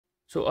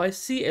So I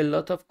see a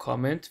lot of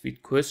comments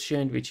with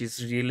question which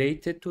is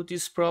related to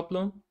this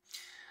problem.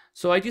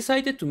 So I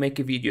decided to make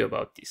a video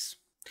about this.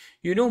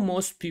 You know,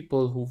 most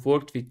people who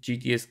worked with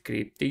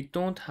GDEscript, they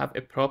don't have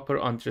a proper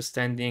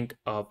understanding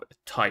of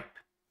type.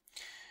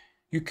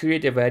 You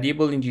create a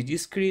variable in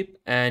GDEscript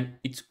and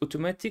it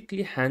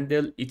automatically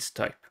handles its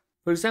type.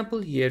 For example,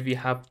 here we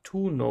have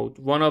two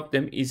nodes. One of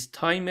them is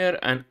timer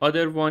and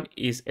other one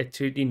is a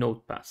 3D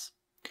node pass.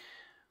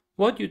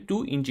 What you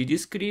do in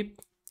GDEscript,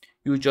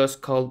 you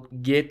just call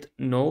get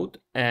node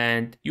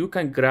and you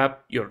can grab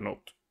your node.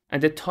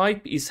 And the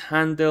type is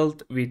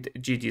handled with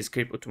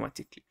GDEscript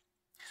automatically.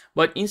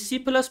 But in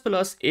C++,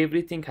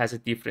 everything has a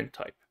different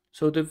type.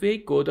 So the way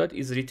Godot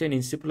is written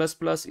in C++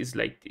 is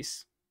like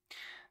this.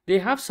 They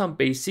have some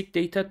basic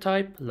data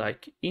type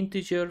like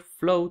integer,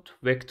 float,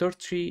 vector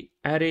tree,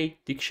 array,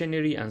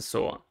 dictionary, and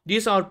so on.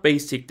 These are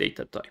basic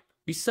data type.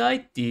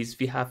 Besides these,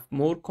 we have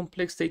more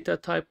complex data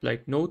type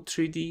like node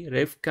 3D,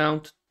 ref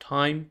count,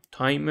 time,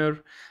 timer,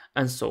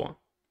 and so on.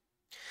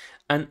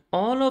 And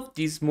all of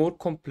these more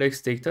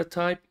complex data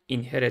type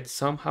inherit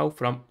somehow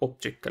from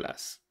object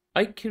class.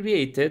 I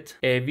created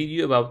a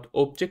video about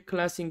object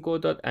class in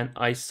Godot and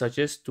I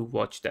suggest to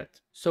watch that.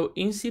 So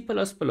in C++,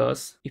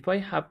 if I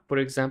have, for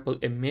example,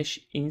 a mesh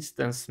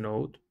instance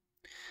node,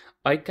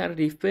 I can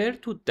refer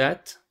to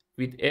that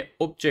with an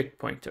object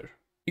pointer.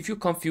 If you're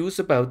confused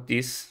about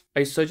this,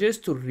 I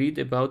suggest to read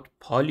about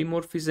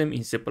polymorphism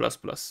in C++.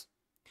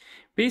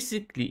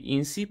 Basically,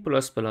 in C++,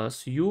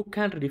 you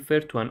can refer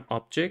to an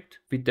object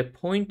with the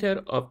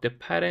pointer of the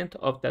parent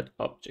of that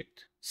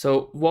object.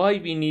 So why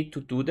we need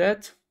to do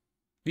that?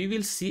 We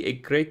will see a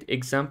great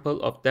example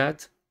of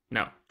that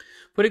now.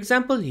 For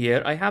example,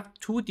 here I have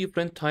two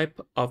different types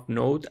of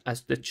node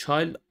as the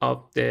child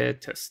of the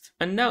test.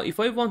 And now if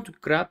I want to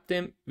grab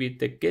them with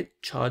the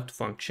getChild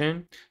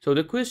function, so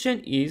the question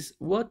is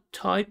what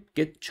type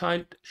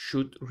getChild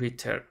should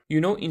return?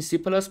 You know, in C++,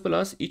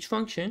 each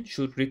function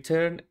should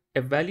return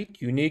a valid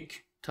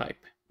unique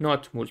type,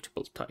 not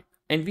multiple type.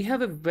 And we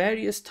have a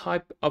various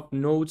type of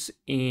nodes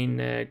in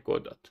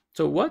Godot.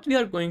 So what we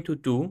are going to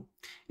do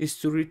is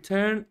to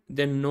return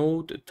the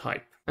node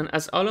type. And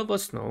as all of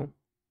us know,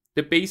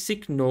 the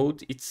basic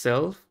node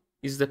itself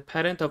is the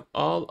parent of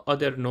all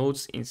other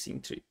nodes in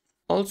scene tree.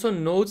 Also,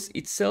 nodes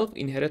itself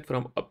inherit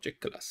from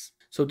object class.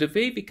 So the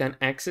way we can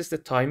access the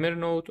timer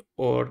node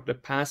or the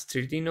pass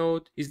 3D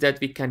node is that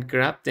we can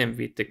grab them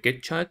with the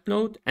getChild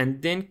node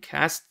and then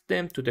cast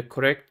them to the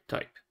correct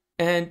type.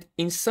 And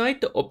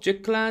inside the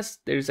object class,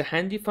 there is a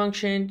handy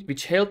function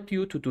which helps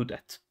you to do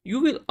that. You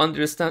will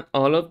understand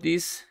all of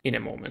this in a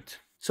moment.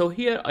 So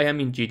here I am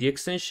in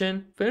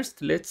GDExtension.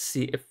 First, let's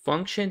see a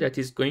function that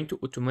is going to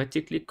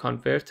automatically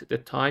convert the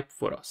type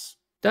for us.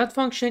 That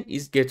function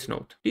is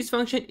getNode. This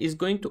function is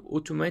going to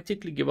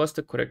automatically give us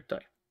the correct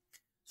type.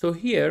 So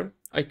here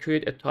I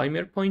create a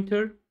timer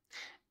pointer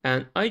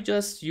and I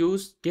just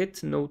use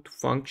getNode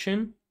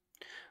function.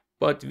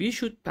 But we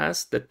should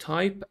pass the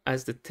type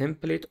as the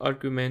template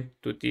argument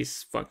to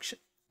this function.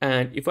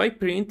 And if I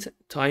print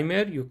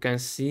timer, you can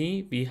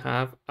see we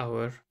have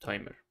our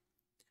timer.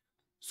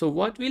 So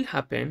what will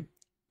happen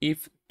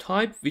if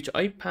type which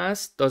I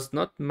pass does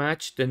not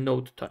match the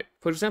node type?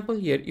 For example,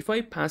 here, if I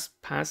pass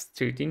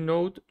 3D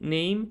node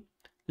name,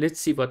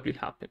 let's see what will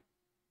happen.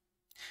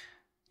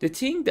 The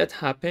thing that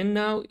happened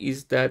now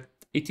is that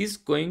it is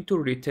going to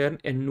return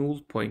a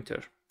null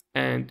pointer.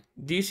 And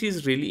this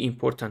is really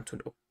important to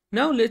know.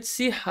 Now let's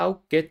see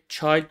how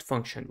getChild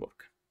function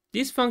works.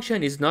 This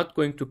function is not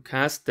going to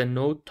cast the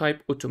node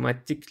type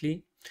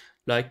automatically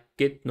like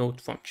getNode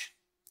function.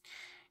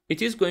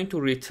 It is going to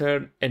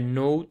return a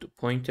node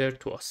pointer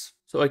to us.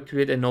 So I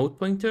create a node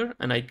pointer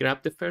and I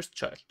grab the first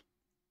child.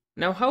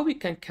 Now how we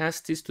can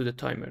cast this to the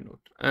timer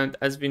node? And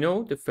as we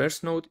know, the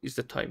first node is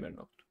the timer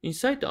node.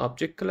 Inside the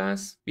object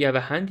class, we have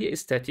a handy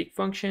static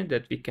function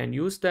that we can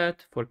use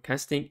that for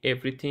casting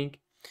everything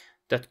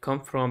that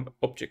comes from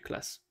object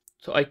class.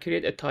 So I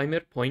create a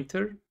timer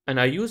pointer and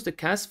I use the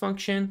cast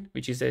function,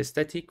 which is a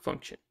static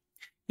function.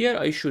 Here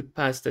I should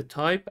pass the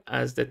type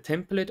as the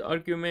template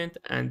argument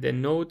and the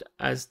node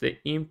as the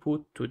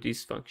input to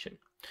this function.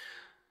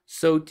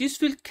 So this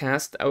will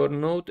cast our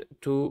node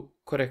to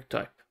correct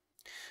type.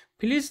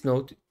 Please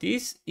note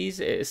this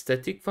is a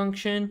static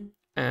function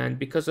and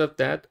because of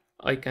that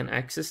I can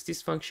access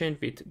this function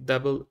with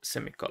double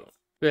semicolon.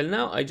 Well,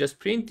 now I just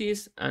print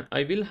this and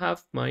I will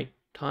have my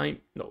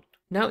time node.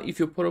 Now, if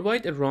you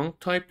provide a wrong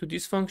type to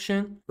this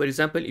function, for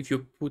example, if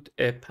you put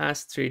a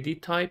pass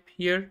 3D type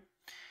here,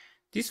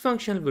 this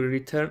function will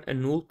return a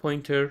null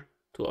pointer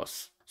to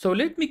us. So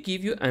let me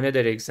give you another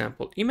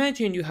example.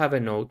 Imagine you have a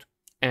node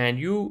and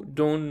you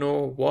don't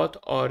know what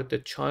are the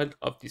child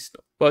of this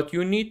node, but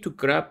you need to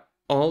grab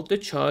all the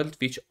child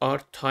which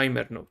are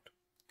timer node.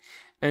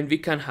 And we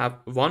can have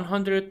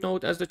 100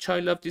 node as the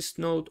child of this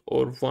node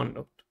or one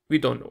node. We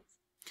don't know.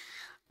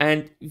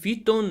 And we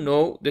don't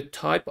know the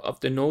type of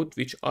the node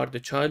which are the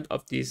child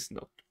of this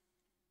node.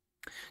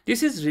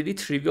 This is really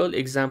trivial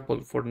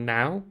example for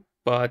now,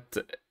 but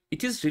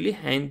it is really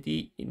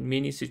handy in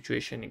many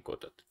situations in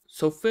Godot.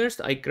 So first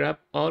I grab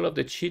all of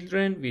the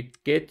children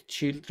with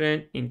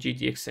getChildren in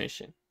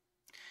GDExtension.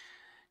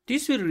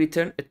 This will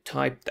return a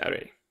typed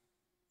array.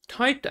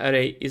 Typed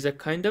array is a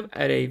kind of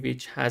array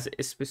which has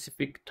a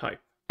specific type.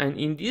 And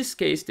in this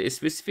case, the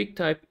specific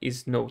type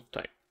is node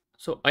type.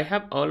 So I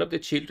have all of the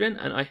children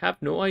and I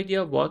have no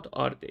idea what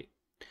are they.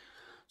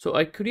 So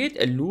I create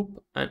a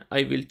loop and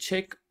I will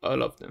check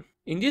all of them.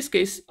 In this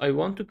case, I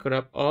want to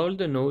grab all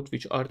the nodes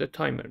which are the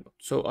timer node.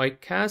 So I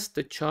cast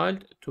the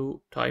child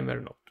to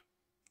timer node.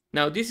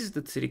 Now this is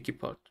the tricky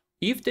part.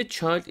 If the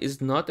child is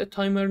not a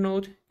timer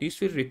node, this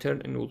will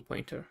return a null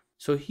pointer.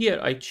 So here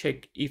I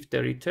check if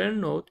the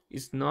return node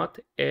is not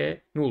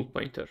a null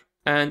pointer.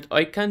 And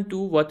I can do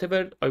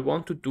whatever I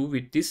want to do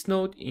with this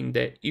node in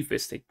the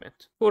if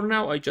statement. For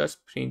now, I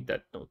just print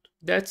that node.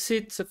 That's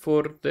it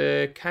for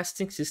the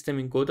casting system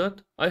in Godot.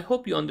 I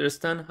hope you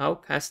understand how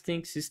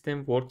casting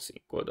system works in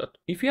Godot.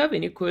 If you have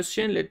any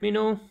question, let me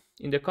know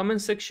in the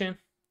comment section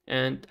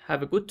and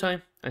have a good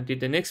time. Until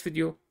the next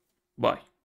video, bye.